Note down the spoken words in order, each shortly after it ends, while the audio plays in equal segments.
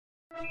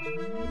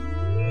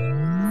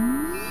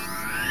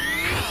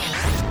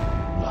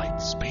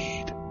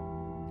Lightspeed.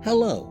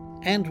 Hello,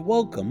 and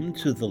welcome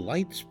to the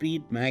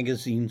Lightspeed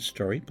Magazine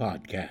Story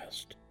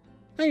Podcast.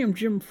 I am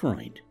Jim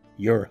Freund,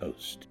 your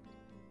host.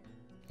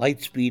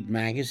 Lightspeed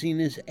Magazine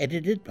is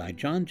edited by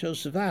John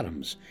Joseph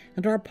Adams,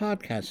 and our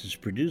podcast is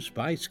produced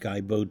by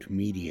Skyboat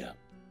Media.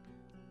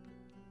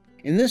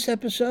 In this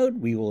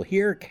episode, we will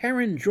hear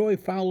Karen Joy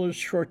Fowler's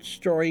short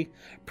story,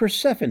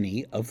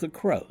 Persephone of the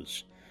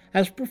Crows,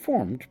 as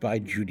performed by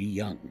Judy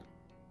Young.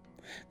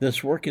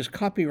 This work is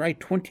copyright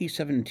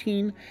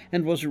 2017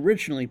 and was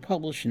originally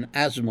published in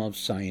Asimov's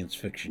Science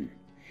Fiction.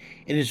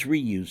 It is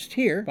reused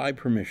here by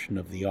permission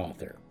of the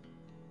author.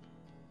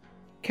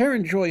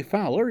 Karen Joy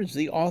Fowler is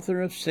the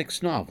author of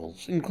 6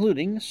 novels,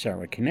 including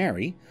Sarah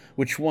Canary,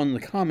 which won the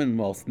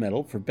Commonwealth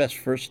Medal for Best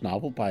First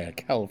Novel by a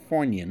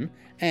Californian,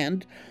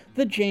 and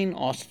the Jane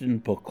Austen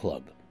Book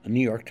Club, a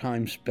New York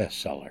Times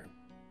bestseller.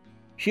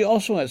 She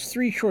also has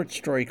 3 short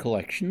story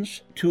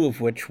collections, 2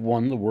 of which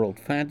won the World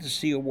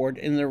Fantasy Award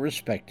in their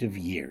respective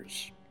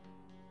years.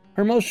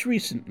 Her most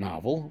recent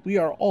novel, We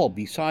Are All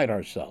Beside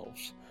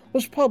Ourselves,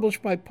 was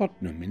published by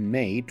Putnam in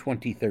May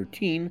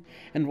 2013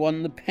 and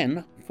won the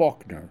PEN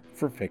Faulkner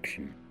for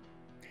fiction.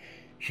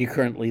 She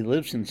currently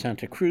lives in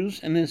Santa Cruz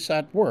and is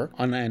at work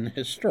on an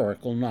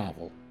historical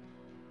novel.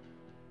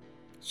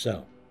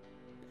 So,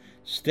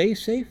 stay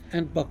safe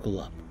and buckle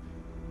up.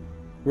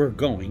 We're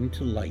going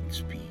to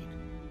Lightspeed.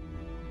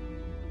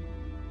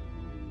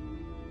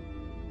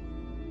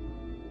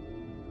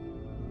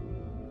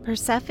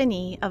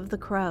 Persephone of the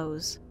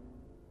Crows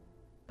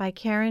by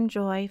Karen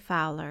Joy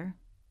Fowler.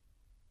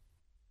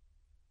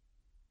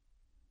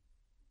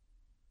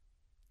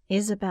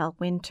 Isabel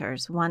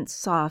Winters once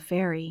saw a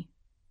fairy.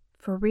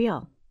 For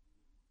real.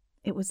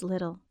 It was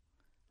little,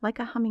 like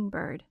a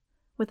hummingbird,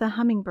 with a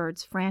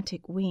hummingbird's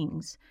frantic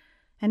wings,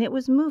 and it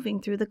was moving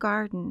through the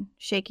garden,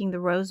 shaking the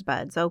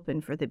rosebuds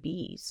open for the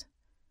bees.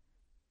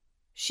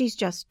 She's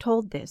just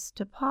told this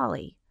to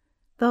Polly,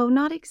 though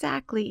not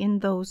exactly in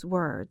those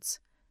words.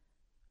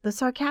 The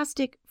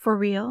sarcastic "for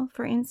real,"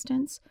 for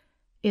instance,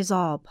 is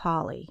all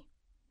Polly.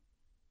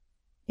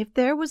 If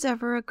there was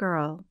ever a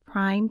girl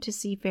primed to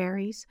see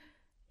fairies,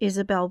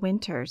 Isabel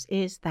Winters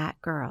is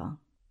that girl.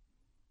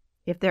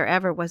 If there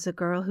ever was a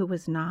girl who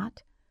was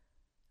not,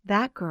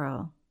 that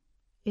girl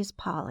is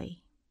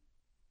Polly.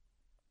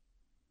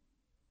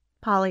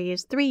 Polly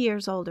is 3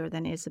 years older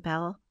than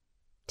Isabel,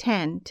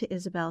 10 to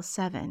Isabel's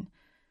 7.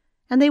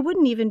 And they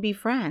wouldn't even be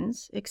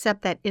friends,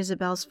 except that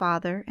Isabel's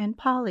father and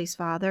Polly's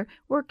father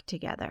worked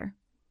together.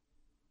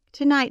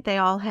 Tonight they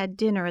all had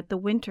dinner at the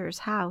Winters'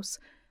 house,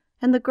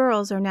 and the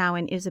girls are now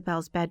in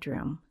Isabel's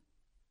bedroom.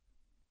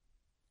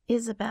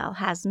 Isabel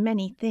has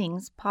many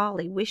things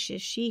Polly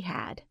wishes she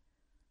had.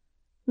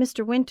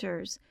 Mr.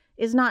 Winters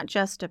is not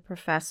just a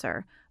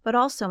professor, but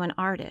also an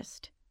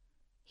artist.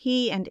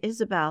 He and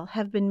Isabel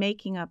have been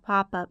making a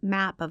pop-up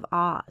map of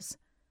Oz.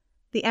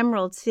 The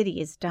Emerald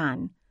City is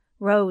done,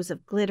 rows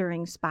of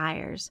glittering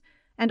spires,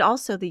 and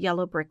also the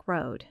yellow brick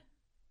road.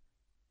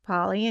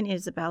 Polly and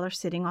Isabel are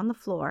sitting on the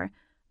floor,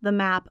 the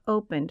map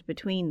opened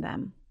between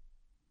them.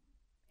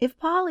 If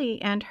Polly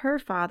and her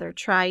father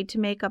tried to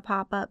make a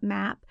pop-up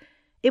map,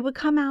 it would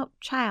come out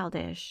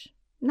childish,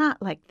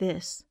 not like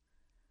this,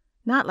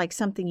 not like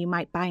something you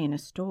might buy in a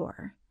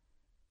store.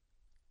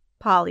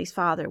 Polly's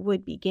father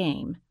would be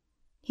game.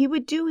 He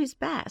would do his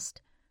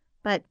best,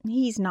 but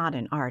he's not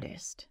an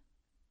artist.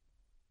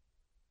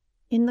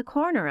 In the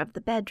corner of the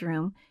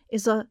bedroom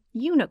is a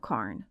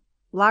unicorn,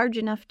 large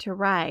enough to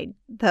ride,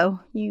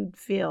 though you'd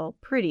feel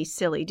pretty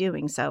silly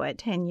doing so at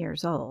 10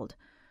 years old.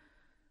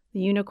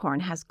 The unicorn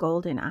has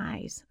golden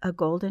eyes, a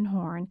golden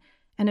horn,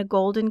 and a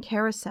golden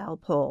carousel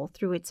pole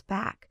through its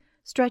back,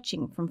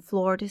 stretching from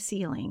floor to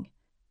ceiling.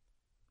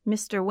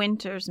 Mr.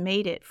 Winters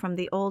made it from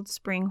the old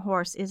spring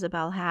horse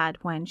Isabel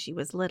had when she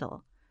was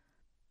little.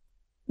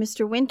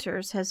 Mr.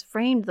 Winters has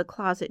framed the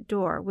closet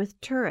door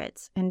with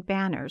turrets and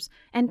banners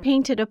and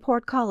painted a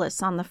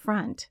portcullis on the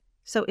front,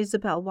 so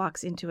Isabel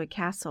walks into a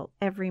castle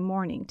every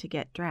morning to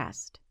get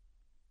dressed.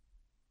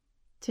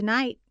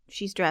 Tonight,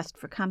 she's dressed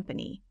for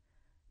company,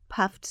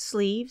 puffed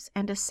sleeves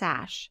and a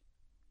sash.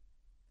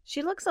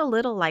 She looks a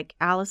little like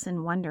Alice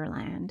in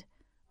Wonderland,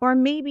 or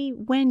maybe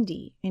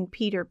Wendy in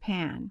Peter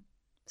Pan,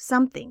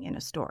 something in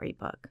a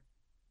storybook.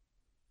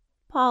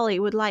 Polly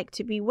would like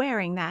to be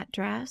wearing that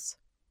dress.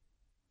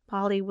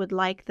 Polly would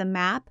like the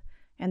map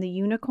and the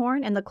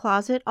unicorn and the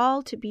closet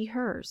all to be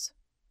hers.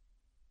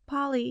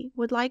 Polly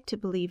would like to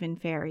believe in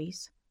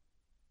fairies.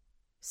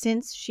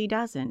 Since she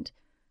doesn't,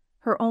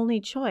 her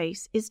only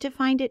choice is to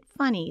find it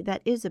funny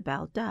that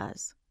Isabel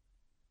does.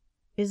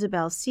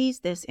 Isabel sees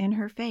this in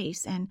her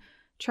face and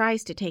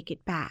tries to take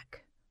it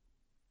back.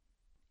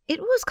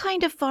 "It was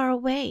kind of far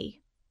away,"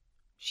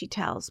 she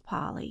tells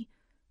Polly,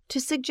 to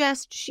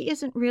suggest she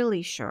isn't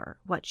really sure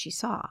what she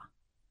saw.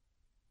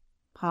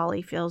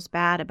 Polly feels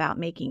bad about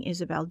making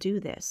Isabel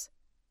do this.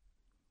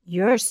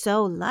 "You're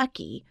so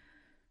lucky.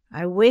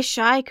 I wish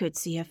I could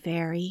see a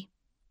fairy,"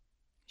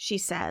 she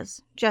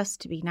says, just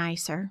to be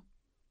nicer.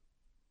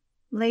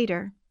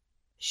 Later,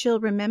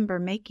 she'll remember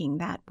making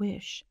that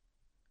wish.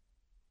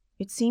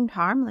 It seemed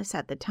harmless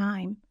at the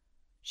time.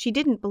 She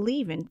didn't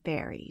believe in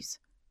fairies.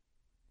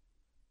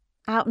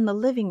 Out in the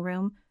living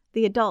room,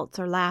 the adults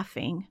are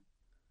laughing.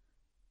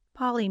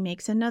 Polly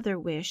makes another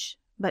wish,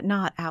 but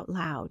not out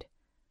loud.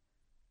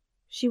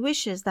 She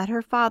wishes that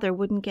her father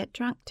wouldn't get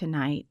drunk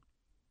tonight.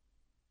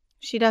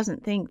 She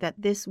doesn't think that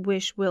this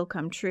wish will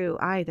come true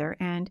either,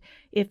 and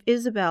if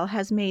Isabel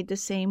has made the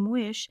same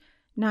wish,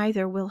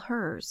 neither will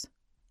hers.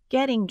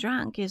 Getting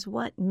drunk is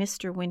what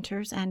Mr.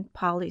 Winters and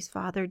Polly's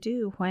father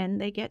do when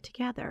they get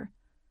together.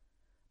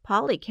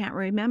 Polly can't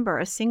remember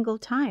a single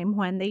time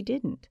when they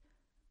didn't.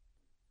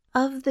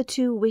 Of the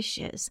two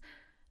wishes,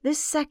 this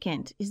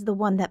second is the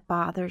one that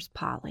bothers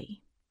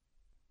Polly.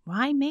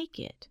 Why make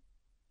it?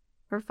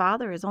 Her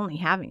father is only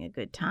having a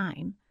good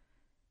time.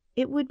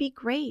 It would be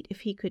great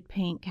if he could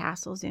paint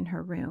castles in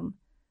her room.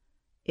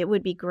 It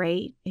would be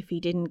great if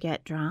he didn't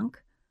get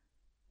drunk.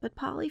 But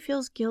Polly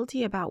feels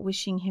guilty about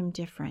wishing him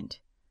different.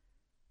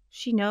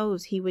 She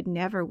knows he would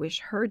never wish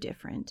her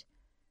different.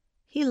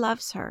 He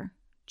loves her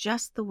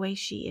just the way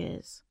she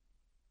is.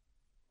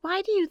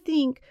 "Why do you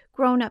think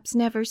grown-ups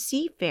never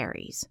see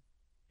fairies?"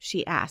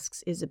 she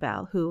asks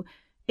Isabel, who,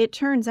 it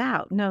turns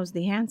out, knows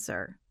the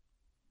answer.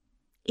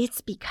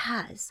 "It's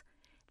because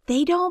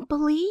they don't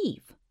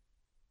believe."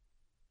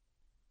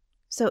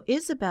 So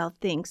Isabel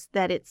thinks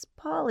that it's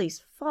Polly's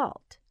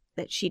fault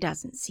that she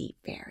doesn't see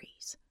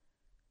fairies.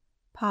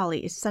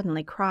 Polly is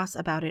suddenly cross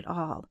about it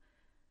all.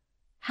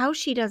 How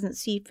she doesn't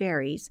see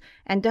fairies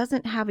and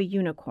doesn't have a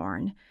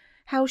unicorn,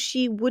 how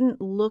she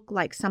wouldn't look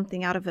like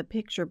something out of a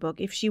picture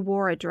book if she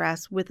wore a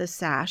dress with a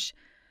sash,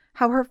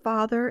 how her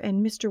father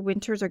and Mr.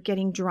 Winters are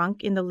getting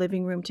drunk in the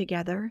living room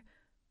together.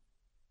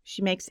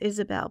 She makes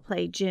Isabel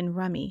play gin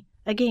rummy,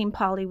 a game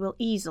Polly will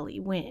easily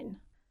win.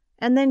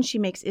 And then she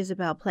makes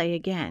Isabel play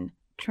again,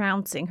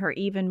 trouncing her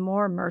even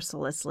more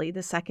mercilessly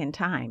the second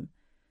time.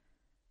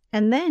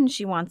 And then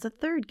she wants a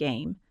third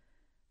game,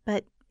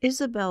 but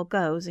Isabel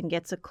goes and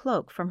gets a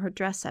cloak from her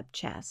dress-up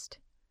chest.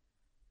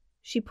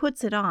 She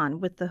puts it on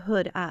with the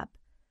hood up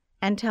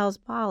and tells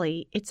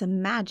Polly it's a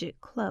magic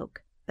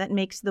cloak that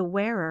makes the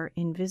wearer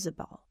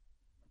invisible.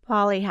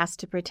 Polly has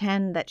to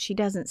pretend that she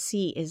doesn't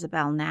see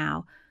Isabel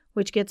now,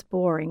 which gets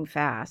boring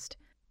fast.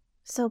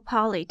 So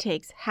Polly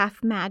takes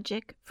Half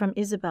Magic from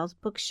Isabel's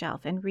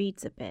bookshelf and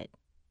reads a bit.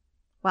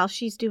 While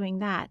she's doing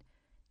that,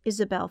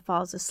 Isabel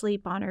falls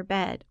asleep on her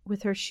bed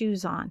with her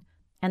shoes on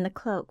and the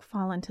cloak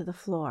fallen to the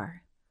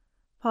floor.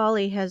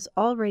 Polly has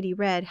already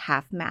read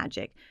Half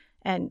Magic,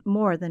 and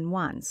more than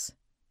once.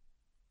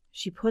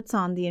 She puts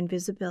on the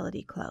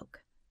invisibility cloak.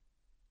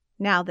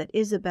 Now that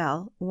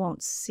Isabel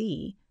won't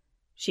see,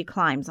 she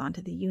climbs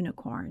onto the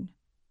unicorn.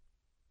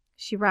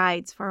 She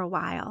rides for a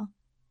while.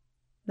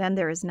 Then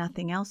there is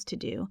nothing else to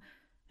do,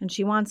 and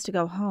she wants to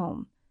go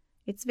home.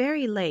 It's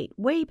very late,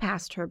 way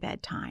past her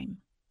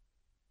bedtime.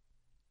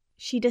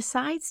 She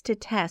decides to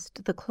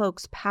test the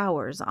cloak's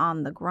powers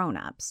on the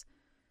grown-ups.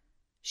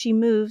 She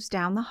moves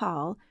down the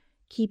hall,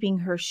 keeping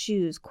her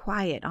shoes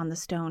quiet on the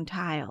stone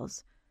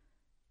tiles.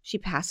 She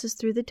passes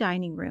through the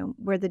dining room,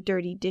 where the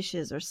dirty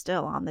dishes are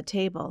still on the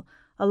table,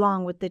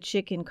 along with the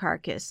chicken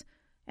carcass,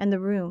 and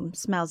the room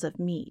smells of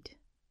meat.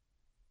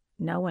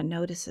 No one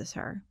notices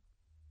her.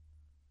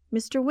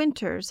 Mr.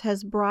 Winters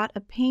has brought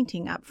a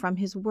painting up from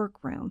his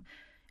workroom,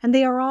 and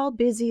they are all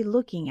busy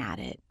looking at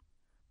it.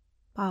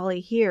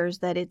 Polly hears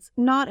that it's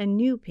not a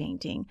new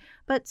painting,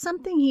 but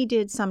something he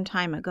did some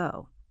time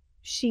ago.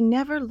 She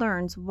never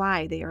learns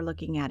why they are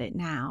looking at it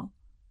now.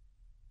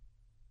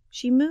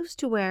 She moves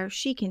to where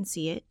she can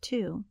see it,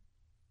 too.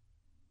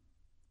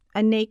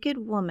 A naked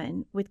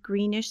woman with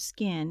greenish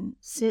skin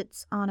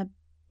sits on a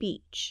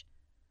beach.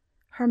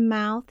 Her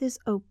mouth is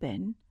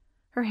open,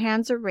 her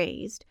hands are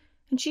raised,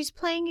 and she's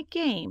playing a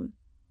game,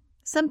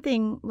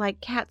 something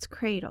like cat's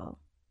cradle.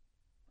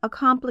 A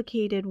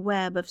complicated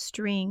web of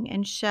string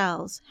and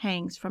shells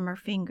hangs from her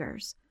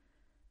fingers.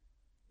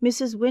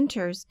 Mrs.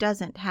 Winters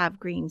doesn't have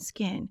green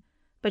skin,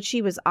 but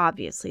she was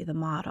obviously the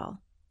model.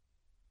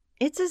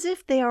 It's as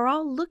if they are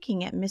all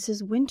looking at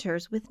Mrs.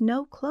 Winters with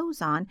no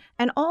clothes on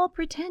and all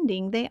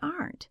pretending they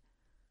aren't.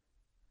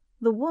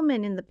 The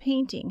woman in the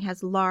painting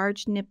has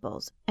large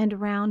nipples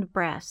and round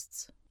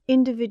breasts.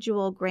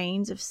 Individual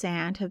grains of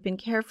sand have been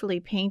carefully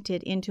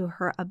painted into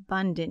her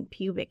abundant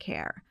pubic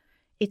hair.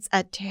 It's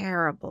a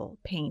terrible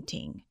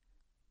painting.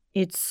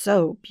 "It's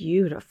so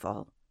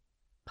beautiful,"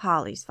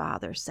 Polly's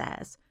father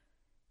says.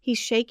 He's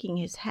shaking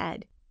his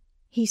head.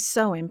 He's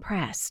so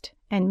impressed,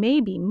 and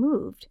maybe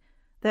moved,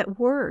 that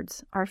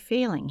words are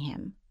failing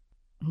him.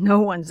 "No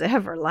one's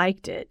ever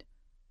liked it,"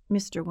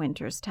 Mr.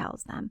 Winters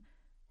tells them,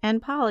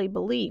 and Polly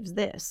believes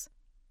this.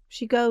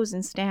 She goes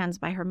and stands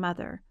by her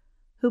mother,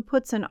 who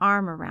puts an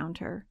arm around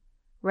her,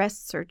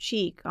 rests her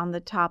cheek on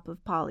the top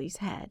of Polly's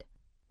head.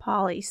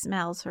 Polly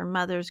smells her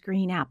mother's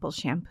green apple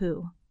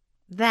shampoo.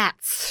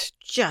 "That's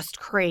just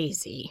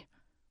crazy,"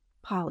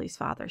 Polly's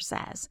father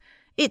says.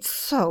 "It's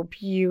so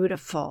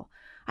beautiful.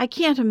 I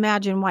can't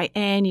imagine why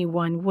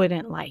anyone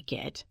wouldn't like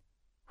it."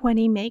 When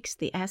he makes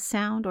the S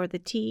sound or the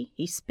T,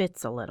 he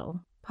spits a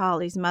little.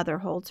 Polly's mother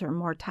holds her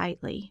more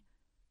tightly.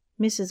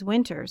 Mrs.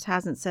 Winters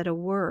hasn't said a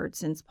word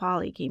since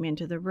Polly came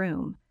into the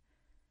room.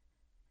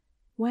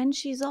 When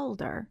she's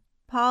older,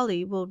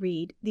 Polly will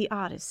read the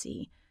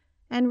Odyssey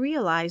and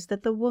realize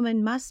that the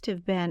woman must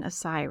have been a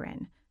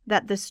siren,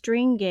 that the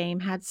string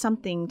game had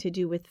something to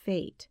do with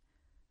fate.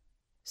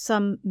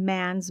 Some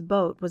man's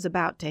boat was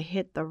about to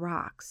hit the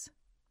rocks.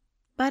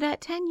 But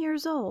at 10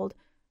 years old,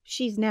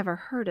 she's never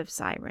heard of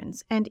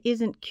sirens and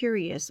isn't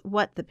curious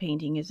what the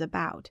painting is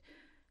about.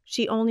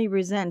 She only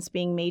resents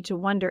being made to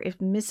wonder if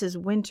Mrs.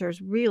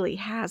 Winters really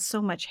has so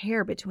much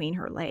hair between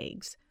her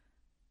legs.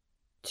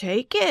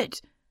 "Take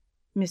it,"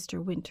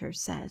 Mr.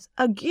 Winters says.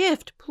 "A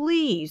gift,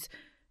 please.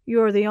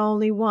 You're the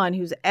only one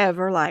who's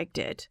ever liked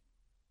it."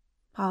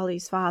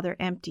 Polly's father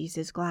empties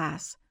his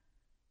glass.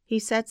 He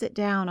sets it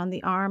down on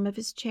the arm of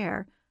his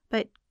chair,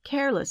 but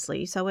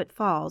carelessly so it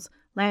falls,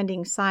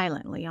 landing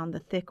silently on the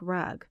thick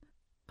rug.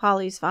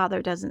 Polly's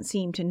father doesn't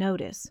seem to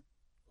notice.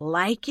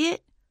 "Like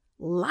it?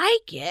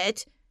 Like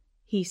it?"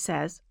 he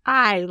says.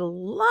 "I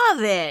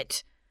love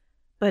it.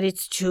 But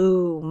it's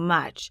too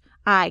much.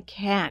 I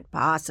can't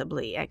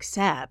possibly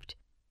accept."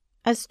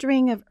 A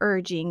string of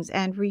urgings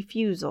and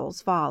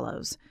refusals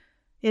follows.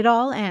 It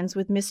all ends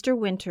with Mr.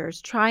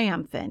 Winters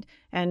triumphant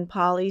and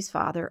Polly's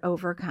father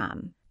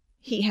overcome.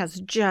 "He has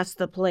just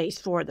the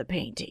place for the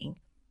painting,"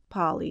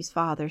 Polly's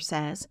father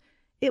says.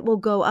 "It will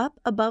go up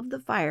above the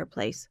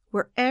fireplace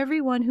where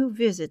everyone who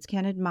visits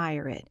can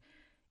admire it.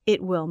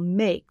 It will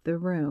make the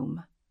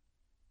room."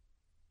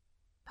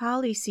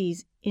 Polly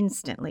sees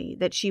instantly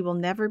that she will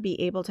never be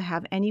able to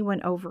have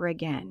anyone over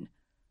again.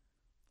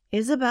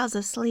 "Isabel's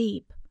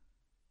asleep,"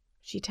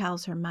 she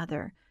tells her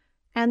mother,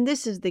 and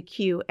this is the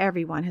cue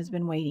everyone has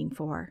been waiting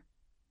for.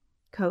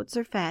 Coats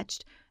are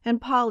fetched, and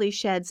Polly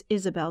sheds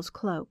Isabel's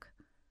cloak.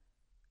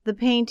 The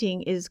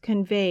painting is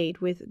conveyed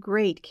with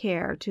great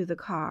care to the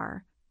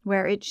car,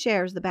 where it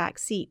shares the back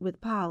seat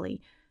with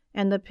Polly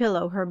and the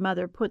pillow her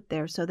mother put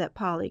there so that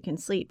Polly can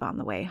sleep on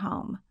the way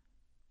home.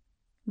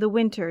 The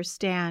Winters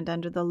stand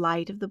under the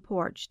light of the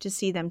porch to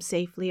see them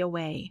safely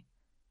away.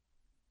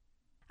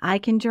 "I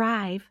can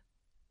drive,"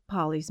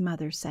 Polly's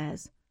mother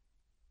says.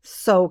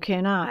 "So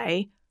can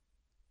I,"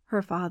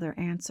 her father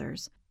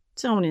answers.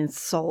 "Don't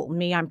insult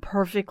me. I'm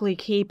perfectly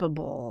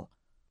capable."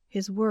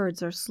 His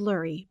words are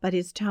slurry, but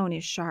his tone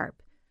is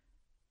sharp.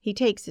 He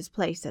takes his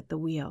place at the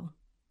wheel.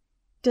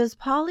 Does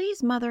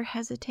Polly's mother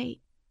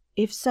hesitate?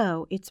 If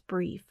so, it's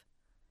brief.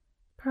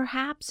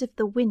 Perhaps if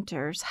the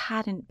Winters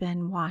hadn't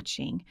been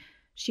watching,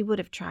 she would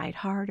have tried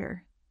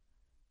harder.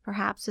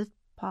 Perhaps if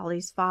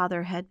Polly's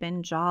father had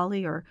been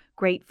jolly or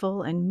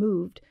grateful and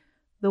moved,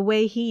 the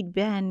way he'd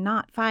been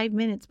not 5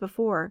 minutes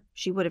before,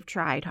 she would have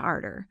tried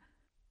harder.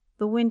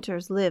 The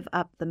Winters live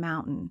up the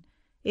mountain.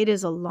 It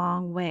is a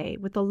long way,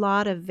 with a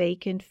lot of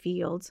vacant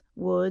fields,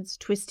 woods,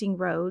 twisting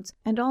roads,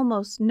 and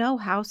almost no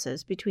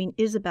houses between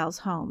Isabel's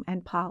home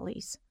and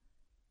Polly's.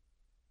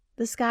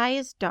 The sky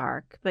is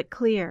dark, but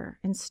clear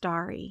and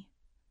starry.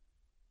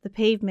 The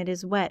pavement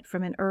is wet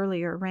from an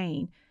earlier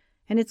rain,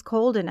 and it's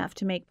cold enough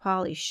to make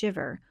Polly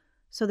shiver,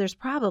 so there's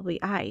probably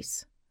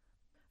ice.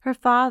 Her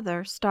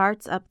father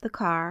starts up the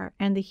car,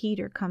 and the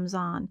heater comes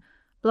on,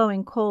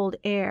 blowing cold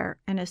air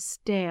and a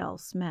stale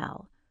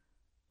smell.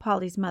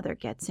 Polly's mother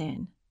gets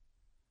in.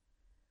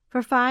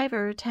 For 5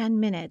 or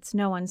 10 minutes,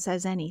 no one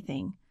says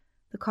anything.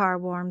 The car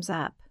warms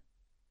up.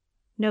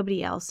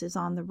 Nobody else is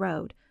on the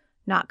road,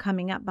 not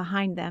coming up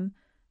behind them,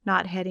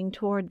 not heading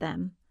toward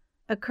them.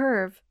 A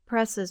curve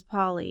presses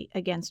Polly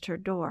against her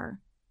door.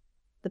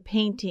 The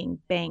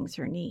painting bangs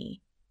her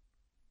knee.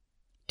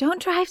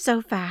 "Don't drive so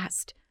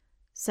fast,"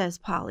 says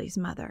Polly's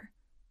mother.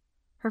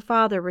 Her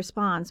father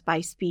responds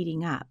by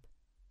speeding up.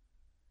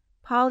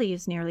 Polly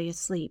is nearly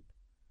asleep.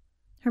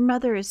 Her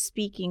mother is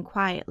speaking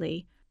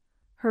quietly,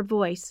 her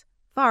voice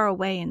far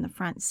away in the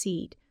front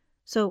seat,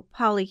 so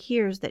Polly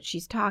hears that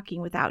she's talking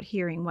without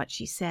hearing what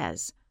she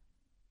says.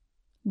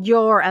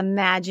 "You're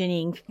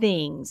imagining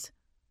things."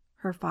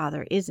 Her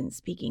father isn't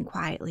speaking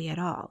quietly at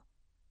all.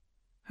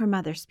 Her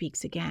mother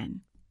speaks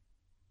again.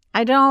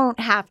 "I don't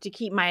have to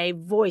keep my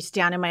voice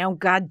down in my own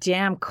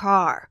goddamn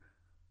car,"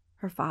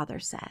 her father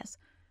says.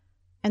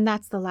 And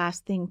that's the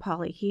last thing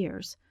Polly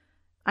hears,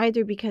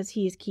 either because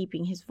he is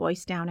keeping his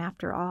voice down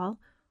after all,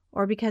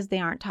 or because they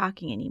aren't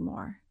talking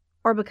anymore,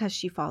 or because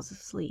she falls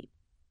asleep.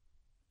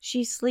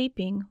 She's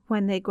sleeping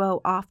when they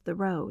go off the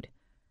road.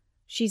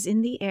 She's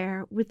in the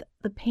air with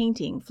the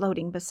painting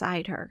floating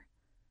beside her.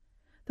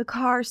 The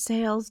car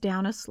sails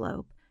down a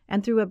slope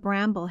and through a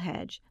bramble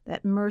hedge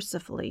that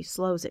mercifully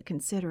slows it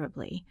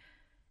considerably,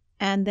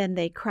 and then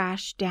they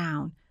crash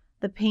down,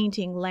 the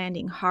painting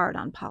landing hard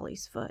on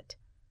Polly's foot.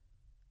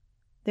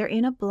 They're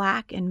in a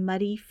black and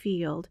muddy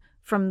field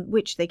from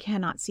which they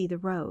cannot see the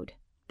road.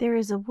 There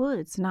is a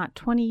woods not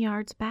 20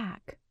 yards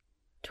back.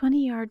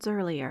 20 yards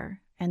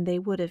earlier, and they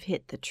would have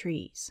hit the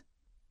trees.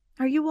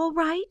 "Are you all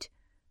right?"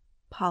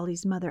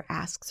 Polly's mother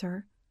asks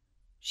her.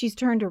 She's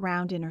turned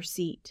around in her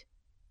seat.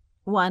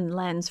 One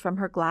lens from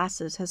her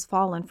glasses has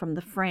fallen from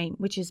the frame,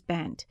 which is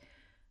bent.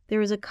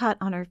 There is a cut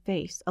on her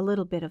face, a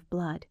little bit of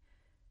blood.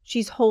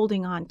 She's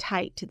holding on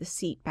tight to the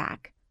seat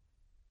back.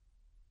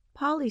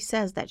 Polly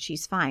says that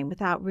she's fine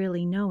without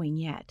really knowing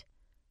yet.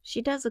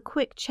 She does a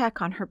quick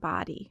check on her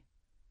body.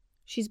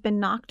 She's been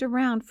knocked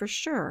around for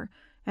sure,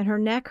 and her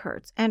neck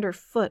hurts, and her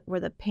foot where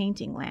the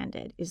painting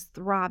landed is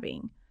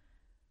throbbing.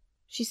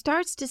 She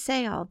starts to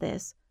say all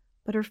this,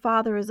 but her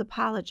father is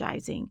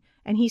apologizing,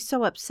 and he's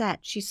so upset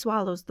she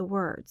swallows the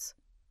words.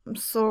 "I'm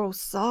so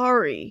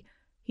sorry,"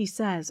 he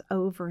says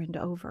over and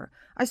over.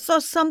 "I saw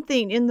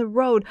something in the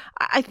road.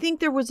 I think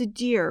there was a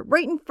deer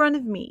right in front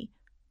of me."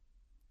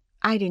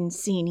 "I didn't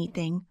see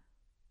anything,"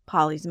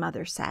 Polly's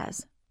mother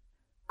says.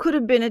 "Could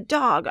have been a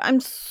dog. I'm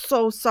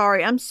so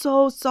sorry. I'm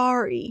so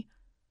sorry."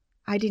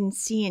 "I didn't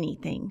see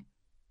anything,"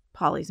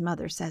 Polly's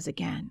mother says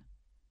again.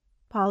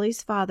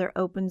 Polly's father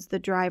opens the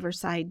driver's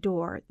side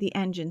door, the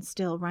engine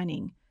still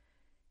running.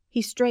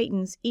 He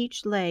straightens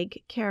each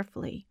leg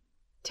carefully,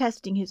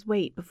 testing his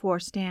weight before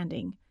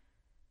standing.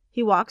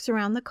 He walks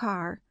around the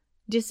car,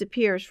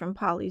 disappears from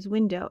Polly's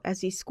window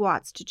as he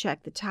squats to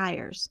check the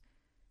tires.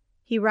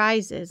 He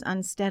rises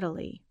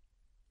unsteadily.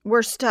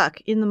 "We're stuck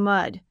in the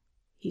mud,"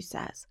 he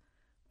says.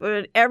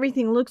 "But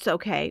everything looks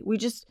okay. We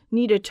just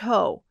need a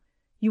tow.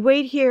 You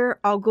wait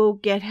here, I'll go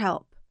get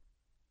help."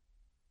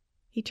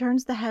 He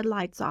turns the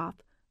headlights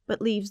off,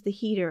 but leaves the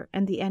heater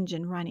and the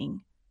engine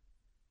running.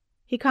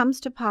 He comes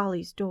to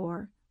Polly's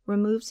door,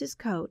 removes his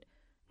coat,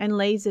 and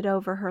lays it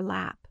over her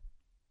lap.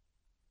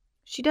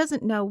 She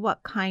doesn't know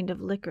what kind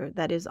of liquor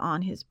that is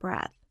on his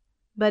breath,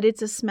 but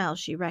it's a smell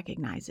she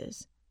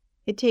recognizes.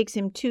 It takes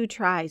him 2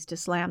 tries to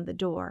slam the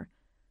door,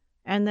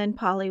 and then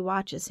Polly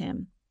watches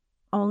him,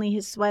 only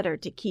his sweater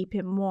to keep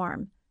him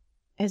warm,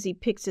 as he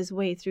picks his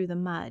way through the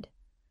mud.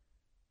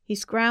 He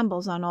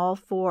scrambles on all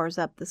 4s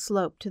up the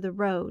slope to the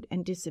road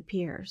and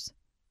disappears.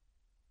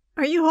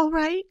 "Are you all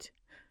right?"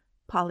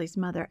 Polly's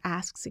mother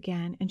asks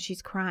again, and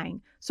she's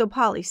crying, so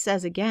Polly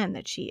says again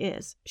that she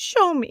is.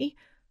 "Show me,"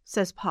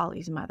 says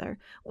Polly's mother.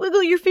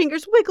 "Wiggle your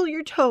fingers, wiggle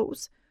your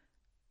toes."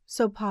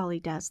 So Polly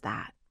does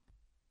that.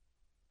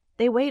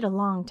 They wait a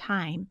long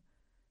time.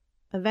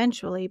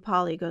 Eventually,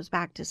 Polly goes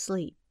back to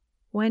sleep.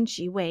 When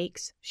she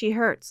wakes, she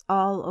hurts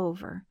all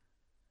over.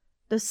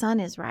 The sun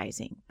is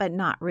rising, but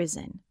not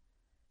risen.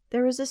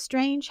 There is a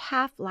strange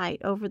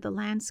half-light over the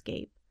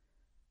landscape,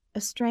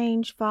 a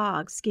strange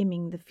fog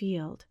skimming the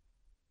field.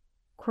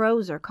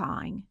 Crows are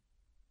cawing.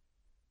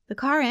 The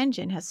car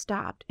engine has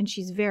stopped, and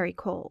she's very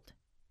cold.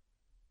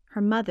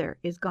 Her mother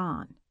is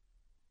gone.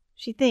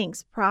 She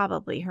thinks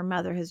probably her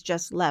mother has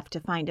just left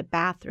to find a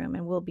bathroom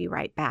and will be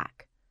right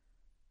back.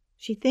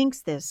 She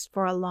thinks this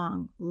for a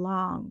long,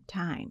 long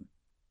time.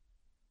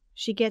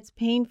 She gets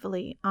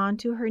painfully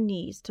onto her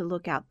knees to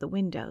look out the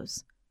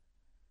windows.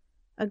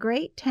 A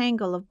great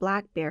tangle of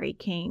blackberry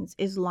canes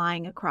is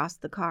lying across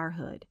the car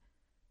hood.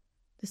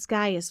 The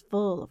sky is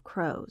full of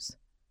crows.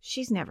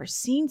 She's never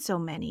seen so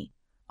many,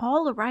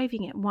 all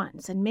arriving at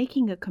once and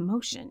making a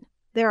commotion.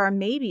 There are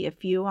maybe a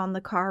few on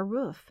the car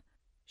roof.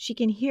 She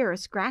can hear a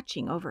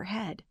scratching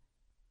overhead.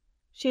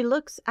 She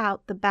looks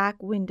out the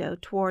back window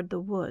toward the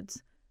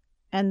woods,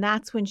 and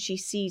that's when she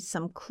sees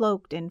some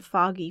cloaked and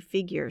foggy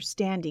figure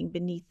standing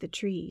beneath the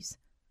trees.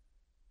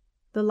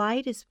 The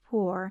light is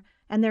poor,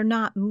 and they're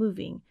not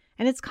moving,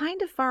 and it's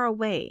kind of far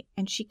away,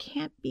 and she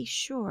can't be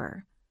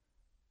sure.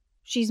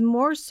 She's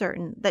more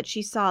certain that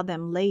she saw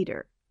them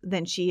later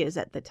than she is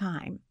at the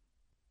time.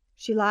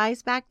 She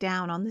lies back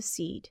down on the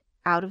seat,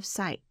 out of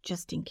sight,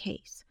 just in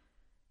case.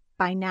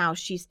 By now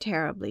she's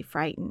terribly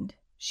frightened.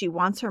 She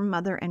wants her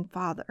mother and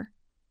father.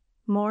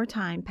 More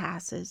time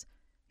passes,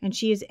 and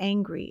she is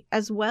angry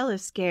as well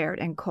as scared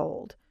and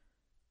cold.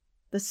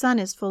 The sun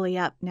is fully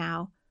up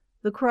now,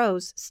 the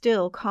crows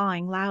still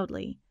cawing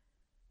loudly,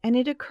 and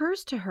it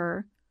occurs to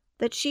her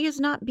that she is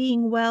not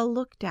being well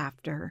looked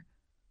after.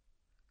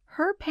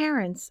 Her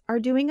parents are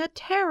doing a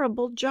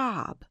terrible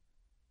job.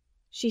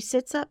 She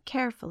sits up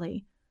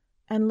carefully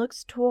and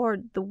looks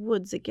toward the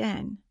woods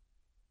again.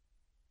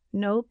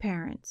 No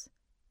parents,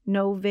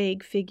 no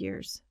vague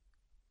figures.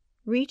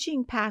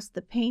 Reaching past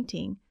the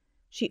painting,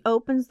 she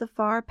opens the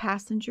far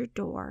passenger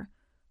door,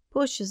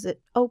 pushes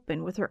it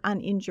open with her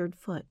uninjured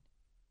foot.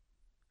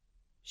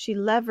 She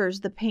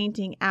levers the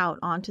painting out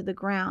onto the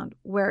ground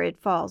where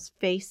it falls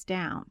face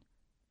down.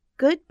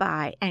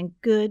 Goodbye and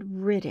good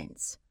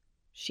riddance,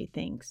 she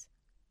thinks.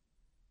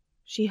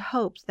 She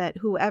hopes that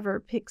whoever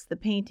picks the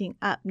painting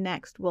up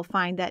next will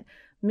find that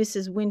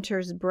Mrs.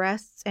 Winter's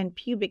breasts and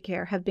pubic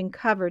hair have been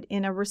covered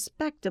in a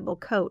respectable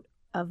coat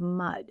of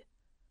mud.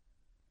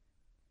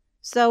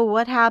 "So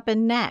what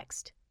happened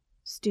next?"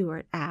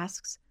 Stuart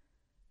asks.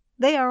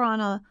 They are on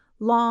a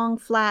long,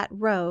 flat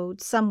road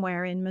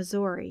somewhere in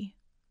Missouri.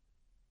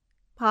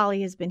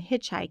 Polly has been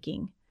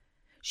hitchhiking.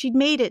 She'd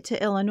made it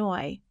to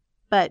Illinois,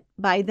 but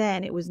by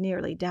then it was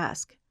nearly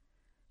dusk.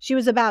 She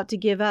was about to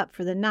give up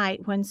for the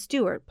night when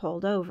Stuart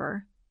pulled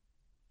over.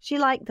 She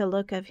liked the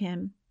look of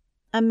him,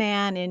 a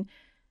man in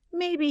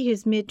maybe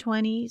his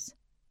mid-20s.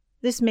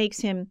 This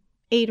makes him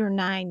 8 or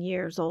 9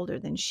 years older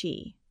than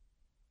she.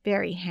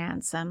 Very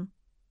handsome,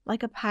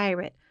 like a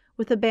pirate,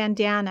 with a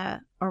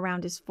bandana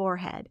around his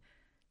forehead,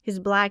 his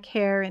black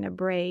hair in a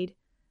braid,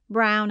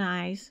 brown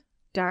eyes,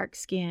 dark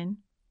skin.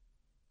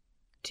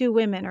 2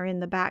 women are in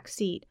the back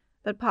seat,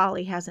 but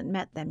Polly hasn't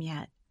met them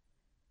yet.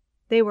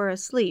 They were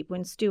asleep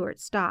when Stuart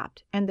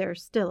stopped, and they're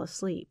still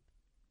asleep.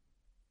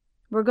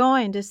 "We're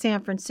going to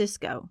San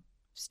Francisco,"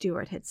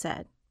 Stuart had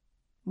said.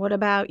 "What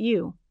about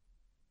you?"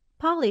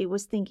 Polly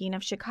was thinking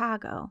of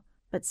Chicago,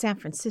 but San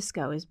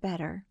Francisco is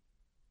better.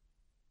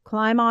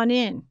 "Climb on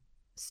in,"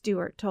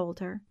 Stuart told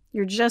her.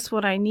 "You're just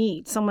what I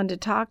need, someone to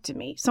talk to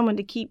me, someone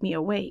to keep me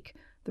awake.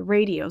 The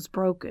radio's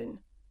broken."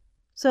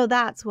 So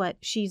that's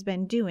what she's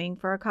been doing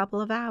for a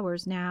couple of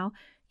hours now,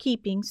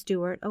 keeping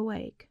Stuart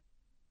awake.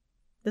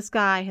 The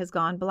sky has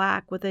gone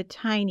black with a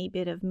tiny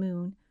bit of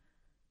moon.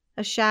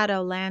 A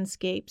shadow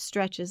landscape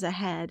stretches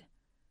ahead.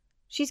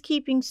 She's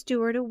keeping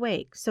Stuart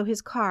awake so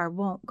his car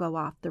won't go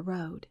off the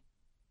road.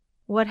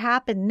 "What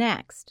happened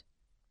next,"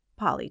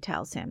 Polly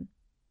tells him,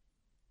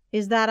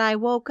 "is that I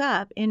woke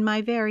up in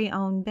my very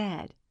own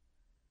bed."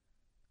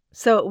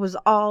 "So it was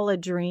all a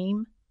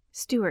dream?"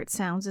 Stuart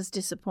sounds as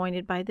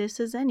disappointed by this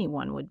as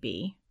anyone would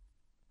be.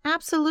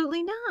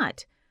 "Absolutely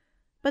not.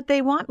 But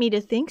they want me to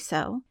think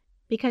so."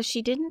 Because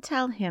she didn't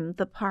tell him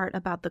the part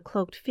about the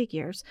cloaked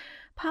figures,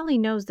 Polly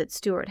knows that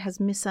Stuart has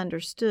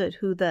misunderstood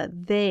who the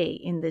 "they"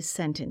 in this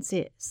sentence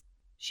is.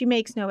 She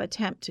makes no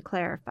attempt to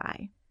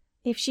clarify.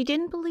 If she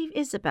didn't believe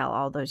Isabel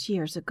all those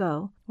years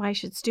ago, why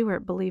should Stuart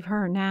believe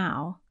her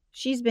now?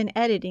 She's been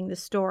editing the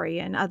story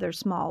in other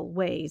small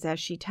ways as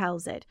she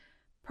tells it.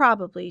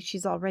 Probably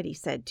she's already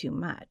said too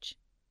much.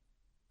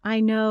 "I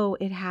know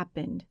it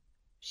happened,"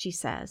 she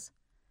says,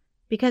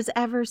 "because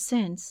ever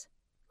since,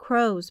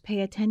 crows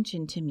pay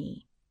attention to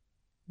me.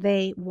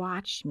 They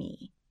watch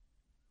me.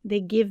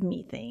 They give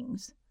me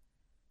things."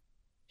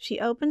 She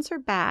opens her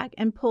bag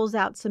and pulls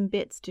out some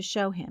bits to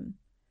show him.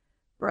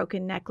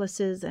 Broken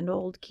necklaces and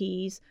old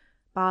keys,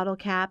 bottle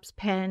caps,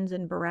 pens,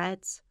 and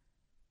barrettes.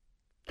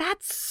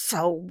 "That's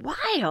so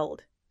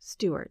wild,"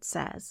 Stuart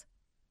says.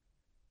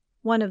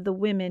 One of the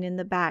women in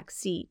the back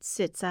seat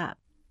sits up.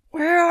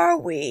 "Where are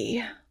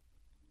we?"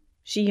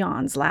 She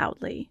yawns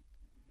loudly.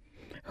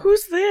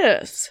 "Who's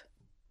this?"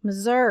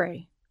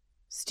 "Missouri,"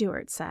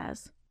 Stuart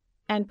says.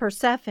 "And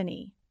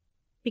Persephone,"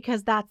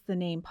 because that's the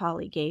name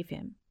Polly gave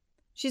him.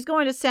 "She's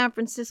going to San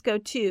Francisco,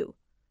 too.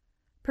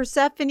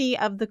 Persephone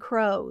of the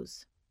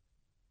Crows."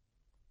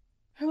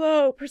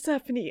 "Hello,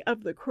 Persephone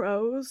of the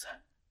Crows."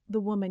 The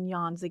woman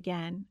yawns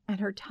again, and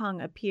her tongue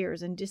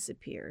appears and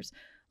disappears,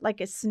 like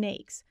a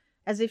snake's,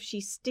 as if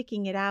she's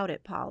sticking it out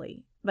at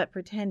Polly, but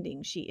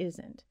pretending she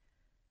isn't.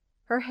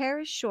 Her hair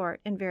is short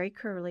and very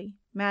curly,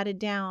 matted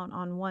down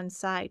on one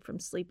side from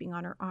sleeping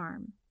on her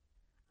arm.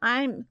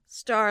 "I'm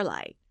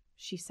Starlight,"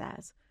 she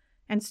says,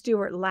 and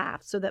Stuart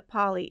laughs so that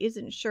Polly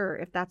isn't sure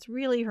if that's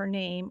really her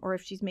name or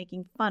if she's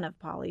making fun of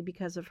Polly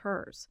because of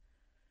hers.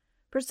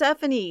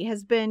 "Persephone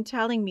has been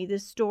telling me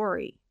this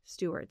story,"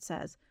 Stuart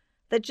says,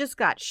 "that just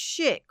got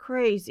shit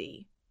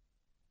crazy."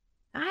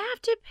 "I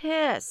have to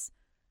piss,"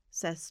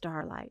 says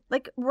Starlight,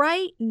 "like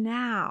right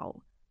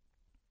now."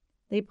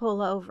 They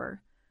pull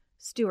over.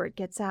 Stuart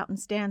gets out and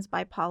stands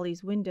by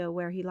Polly's window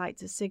where he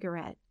lights a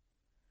cigarette.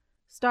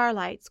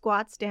 Starlight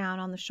squats down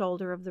on the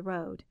shoulder of the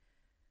road.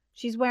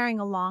 She's wearing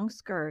a long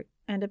skirt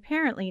and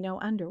apparently no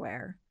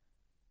underwear.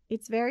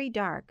 It's very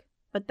dark,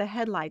 but the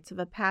headlights of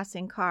a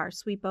passing car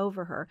sweep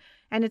over her,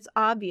 and it's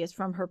obvious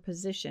from her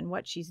position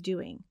what she's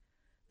doing.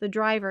 The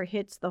driver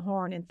hits the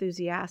horn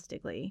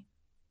enthusiastically.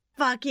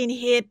 "Fucking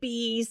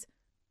hippies!"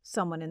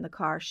 someone in the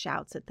car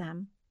shouts at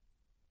them.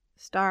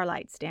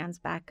 Starlight stands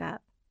back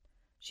up.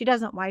 She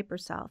doesn't wipe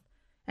herself,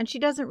 and she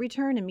doesn't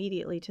return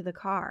immediately to the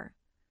car.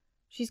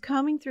 She's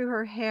combing through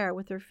her hair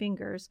with her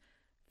fingers,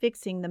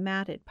 fixing the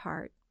matted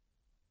part.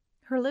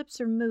 Her lips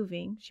are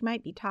moving. She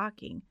might be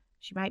talking.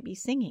 She might be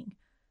singing.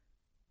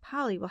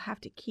 Polly will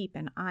have to keep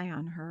an eye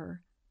on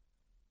her.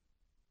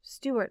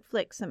 Stuart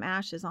flicks some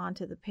ashes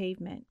onto the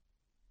pavement.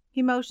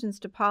 He motions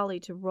to Polly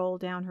to roll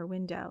down her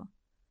window.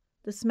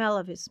 The smell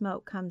of his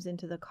smoke comes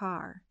into the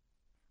car.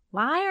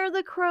 "Why are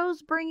the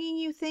crows bringing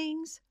you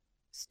things?"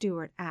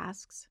 Stuart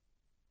asks.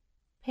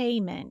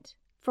 "Payment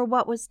for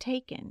what was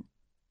taken."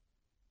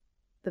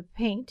 "The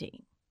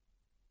painting."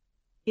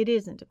 It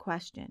isn't a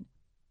question.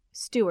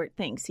 Stuart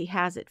thinks he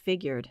has it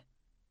figured.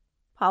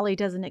 Polly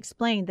doesn't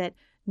explain that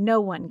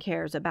no one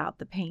cares about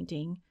the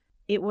painting.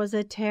 It was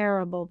a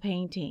terrible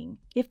painting.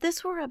 If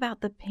this were about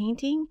the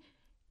painting,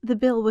 the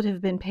bill would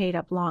have been paid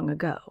up long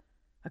ago.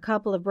 A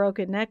couple of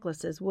broken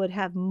necklaces would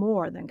have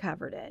more than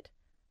covered it.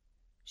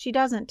 She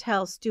doesn't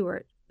tell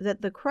Stuart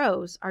that the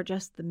crows are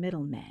just the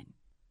middlemen.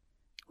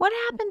 "What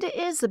happened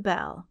to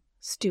Isabel?"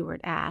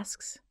 Stuart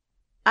asks.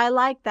 "I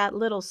like that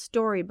little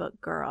storybook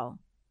girl."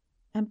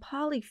 And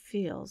Polly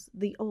feels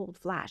the old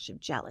flash of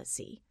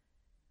jealousy.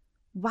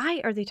 Why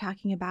are they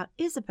talking about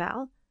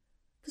Isabel?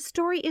 The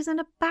story isn't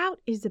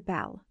about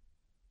Isabel.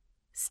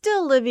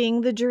 "Still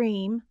living the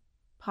dream,"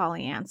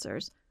 Polly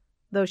answers,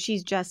 though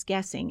she's just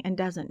guessing and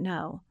doesn't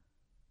know.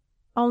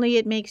 Only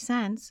it makes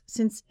sense,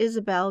 since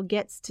Isabel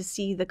gets to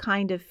see the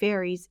kind of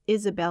fairies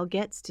Isabel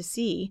gets to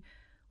see,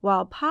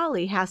 while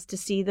Polly has to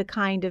see the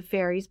kind of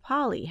fairies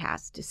Polly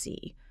has to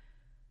see.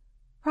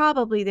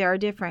 Probably there are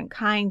different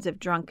kinds of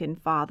drunken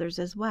fathers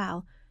as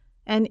well,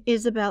 and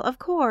Isabel, of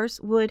course,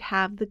 would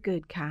have the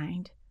good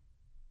kind.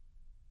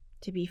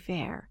 To be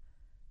fair,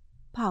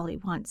 Polly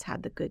once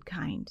had the good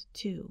kind,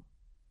 too.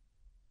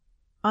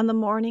 On the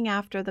morning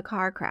after the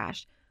car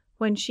crash,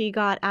 when she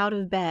got out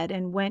of bed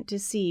and went to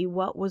see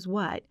what was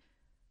what,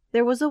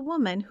 there was a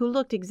woman who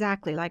looked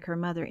exactly like her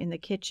mother in the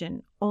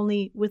kitchen,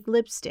 only with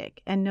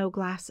lipstick and no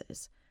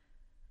glasses.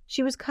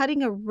 She was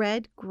cutting a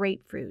red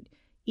grapefruit,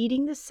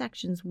 eating the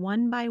sections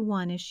one by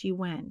one as she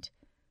went.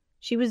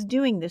 She was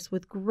doing this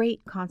with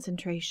great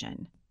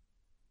concentration.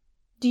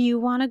 "Do you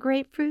want a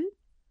grapefruit?"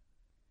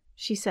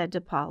 she said to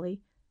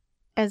Polly,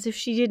 as if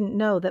she didn't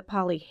know that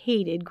Polly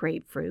hated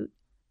grapefruit.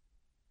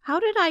 "How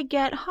did I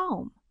get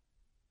home?"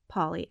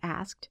 Polly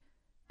asked,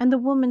 and the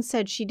woman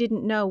said she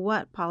didn't know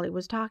what Polly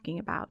was talking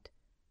about.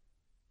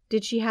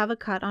 Did she have a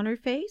cut on her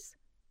face?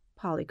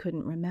 Polly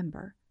couldn't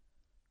remember.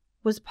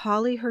 Was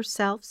Polly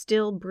herself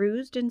still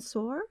bruised and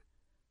sore?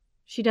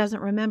 She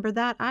doesn't remember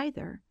that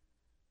either.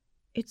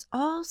 It's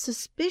all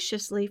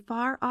suspiciously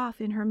far off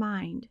in her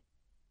mind.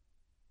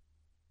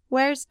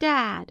 "Where's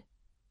Dad?"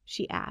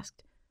 she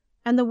asked,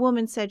 and the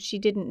woman said she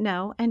didn't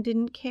know and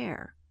didn't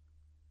care.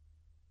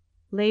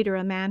 Later,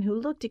 a man who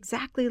looked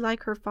exactly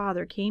like her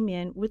father came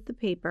in with the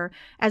paper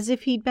as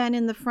if he'd been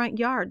in the front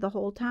yard the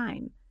whole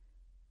time.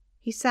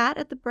 He sat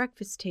at the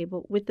breakfast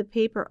table with the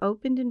paper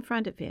opened in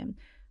front of him,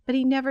 but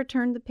he never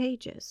turned the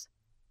pages.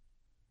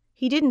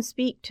 He didn't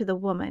speak to the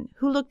woman,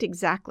 who looked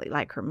exactly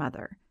like her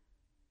mother.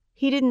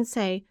 He didn't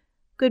say,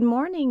 "Good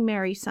morning,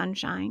 Mary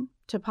Sunshine,"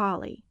 to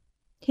Polly.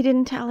 He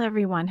didn't tell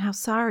everyone how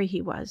sorry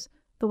he was,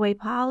 the way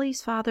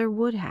Polly's father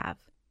would have.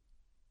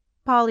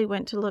 Polly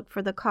went to look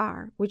for the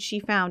car, which she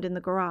found in the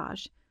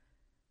garage.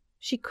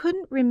 She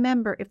couldn't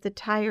remember if the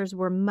tires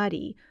were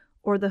muddy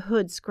or the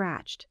hood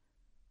scratched.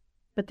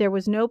 But there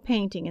was no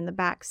painting in the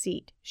back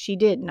seat. She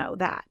did know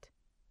that.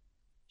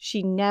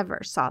 She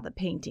never saw the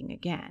painting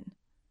again.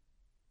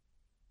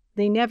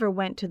 They never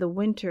went to the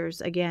Winters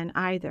again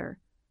either,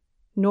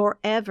 nor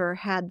ever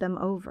had them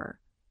over,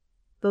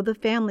 though the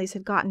families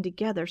had gotten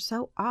together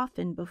so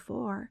often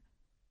before.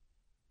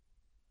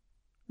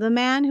 The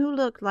man who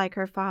looked like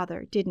her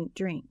father didn't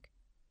drink.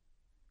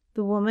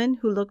 The woman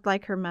who looked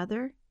like her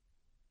mother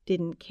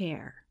didn't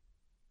care.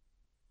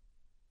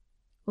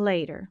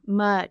 Later,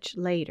 much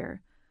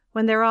later,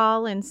 when they're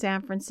all in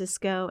San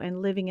Francisco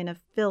and living in a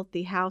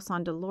filthy house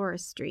on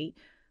Dolores Street,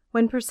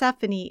 when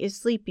Persephone is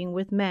sleeping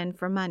with men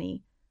for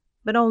money,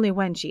 but only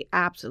when she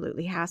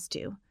absolutely has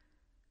to.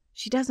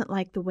 She doesn't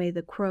like the way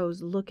the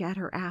crows look at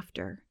her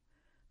after.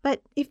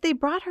 But if they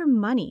brought her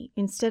money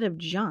instead of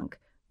junk,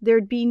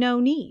 there'd be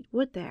no need,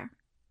 would there?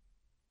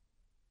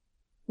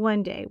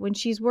 One day, when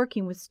she's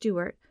working with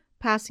Stuart,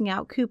 passing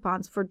out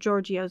coupons for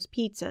Giorgio's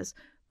pizzas,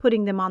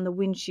 putting them on the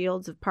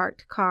windshields of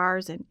parked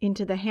cars and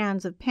into the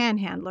hands of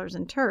panhandlers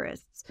and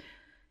tourists,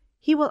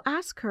 he will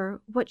ask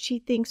her what she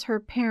thinks her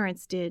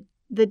parents did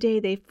the day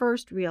they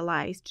first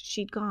realized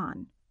she'd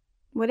gone.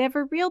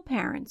 Whatever real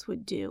parents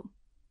would do,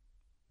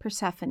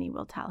 Persephone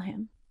will tell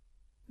him.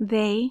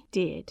 They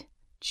did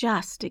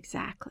just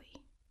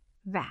exactly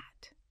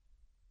that.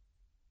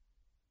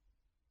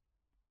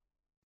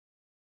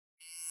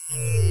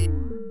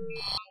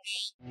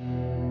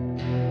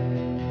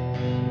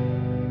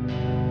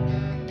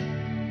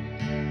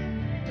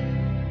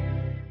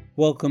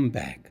 Welcome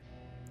back.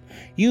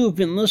 You have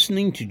been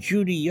listening to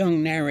Judy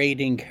Young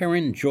narrating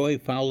Karen Joy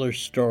Fowler's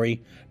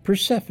story,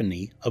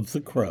 Persephone of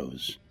the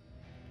Crows.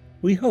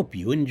 We hope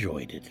you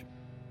enjoyed it.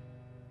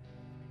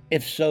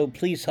 If so,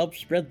 please help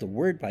spread the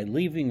word by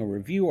leaving a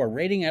review or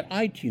rating at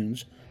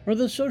iTunes or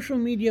the social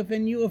media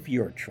venue of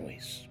your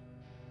choice.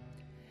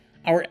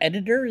 Our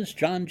editor is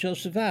John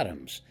Joseph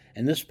Adams,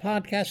 and this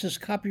podcast is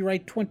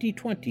copyright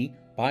 2020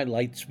 by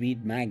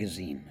Lightspeed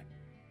Magazine.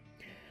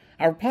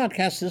 Our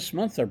podcasts this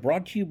month are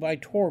brought to you by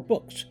Tor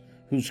Books,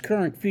 whose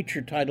current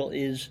feature title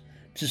is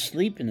To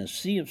Sleep in a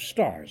Sea of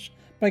Stars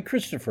by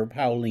Christopher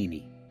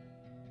Paolini.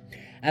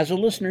 As a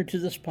listener to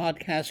this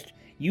podcast,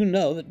 you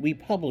know that we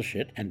publish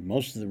it and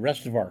most of the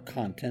rest of our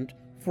content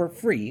for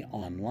free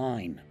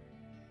online.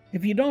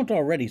 If you don't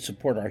already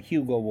support our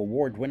Hugo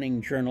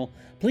Award-winning journal,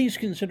 please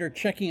consider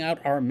checking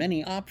out our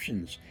many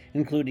options,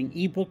 including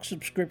ebook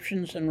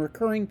subscriptions and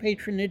recurring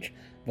patronage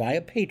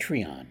via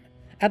Patreon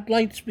at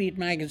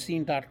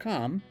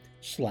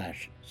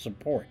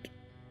lightspeedmagazine.com/support.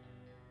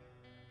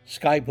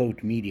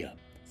 Skyboat Media,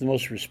 the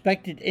most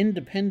respected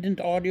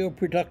independent audio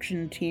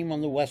production team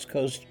on the West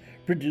Coast,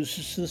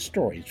 produces the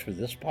stories for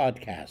this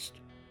podcast.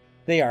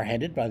 They are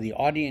headed by the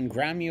Audie and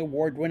Grammy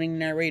Award-winning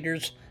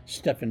narrators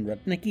Stefan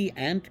Rudnicki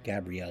and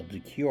Gabrielle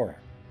DeCure.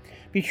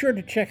 Be sure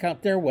to check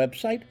out their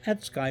website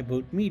at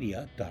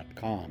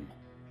skyboatmedia.com.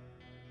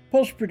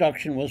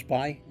 Post-production was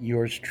by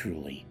yours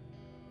truly.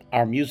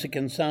 Our music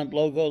and sound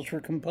logos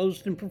were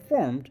composed and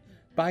performed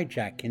by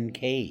Jack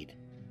Kincaid.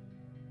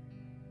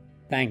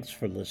 Thanks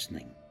for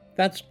listening.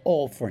 That's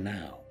all for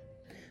now.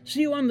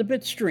 See you on the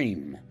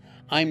Bitstream.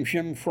 I'm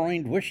Jim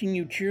Freund, wishing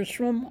you cheers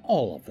from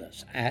all of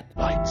us at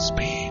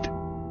Lightspeed.